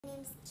My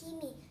name is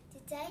Kimi.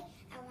 Today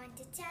I want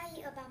to tell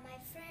you about my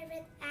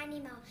favorite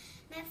animal.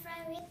 My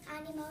favorite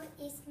animal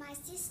is my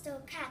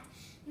sister cat.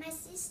 My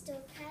sister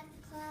cat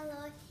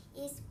color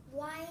is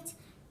white,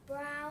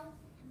 brown,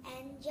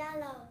 and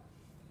yellow.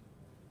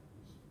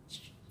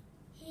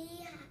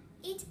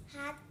 It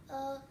had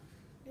a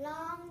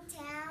long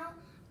tail,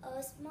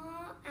 a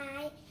small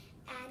eye,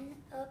 and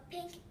a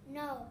pink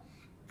nose.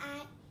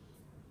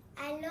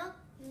 I love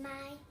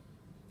my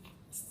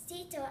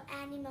sister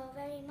animal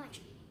very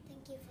much.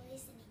 Thank you for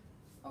listening.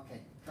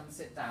 Okay, come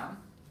sit down.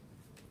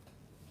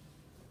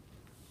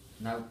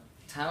 Now,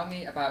 tell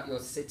me about your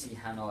city,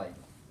 Hanoi.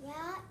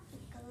 Well,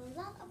 it's a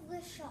lot of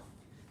good shops.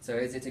 So,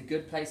 is it a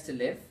good place to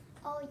live?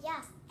 Oh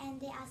yes, and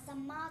there are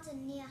some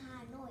mountains near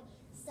Hanoi.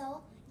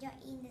 So you're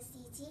in the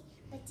city,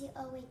 but you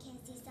always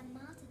can see some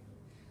mountains.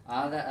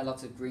 Are there a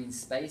lot of green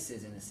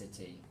spaces in the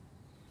city?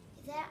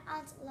 There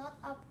aren't a lot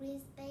of green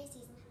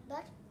spaces,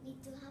 but we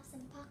do have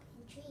some parks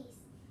and trees.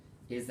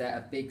 Is there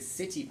a big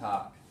city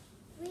park?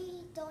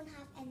 We don't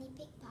have any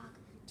big park,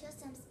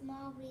 just some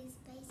small green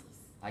spaces.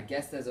 I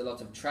guess there's a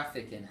lot of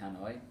traffic in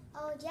Hanoi.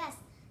 Oh yes,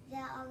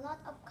 there are a lot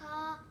of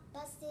cars,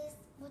 buses,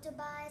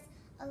 motorbikes,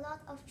 a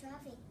lot of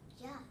traffic,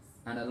 yes.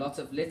 And a lot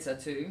of litter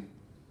too.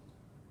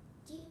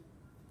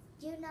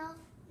 You know,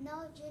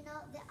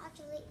 there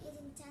actually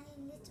isn't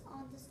any litter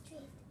on the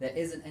street. There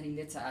isn't any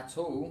litter at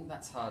all.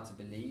 That's hard to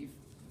believe.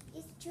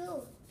 It's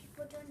true.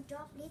 People don't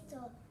drop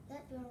litter.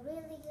 That will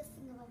really good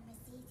thing about my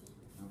city.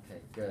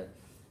 Okay, good.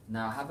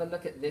 Now have a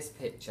look at this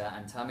picture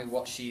and tell me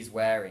what she's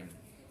wearing.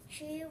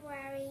 She's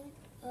wearing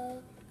a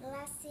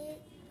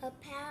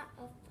pair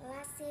of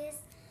glasses,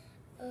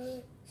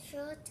 a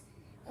shirt,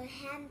 a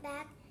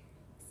handbag,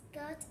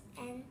 skirt,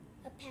 and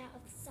a pair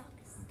of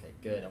socks. Okay,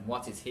 good. And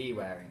what is he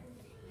wearing?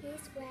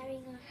 He's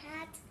wearing a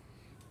hat,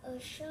 a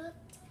shirt,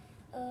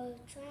 a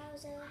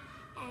trouser,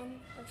 and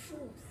a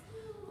shoes.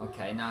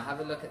 Okay, now have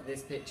a look at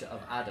this picture of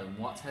Adam.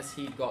 What has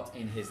he got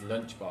in his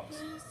lunchbox?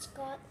 He's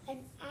got an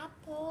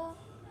apple,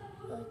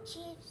 a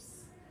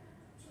chips,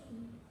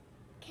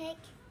 cake,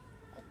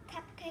 a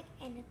cupcake,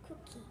 and a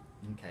cookie.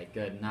 Okay,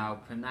 good. Now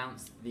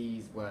pronounce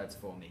these words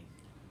for me.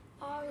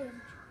 Orange,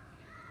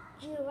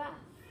 giraffe,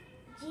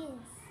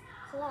 jeans,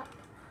 clock,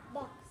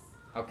 box.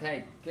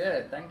 Okay,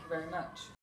 good. Thank you very much.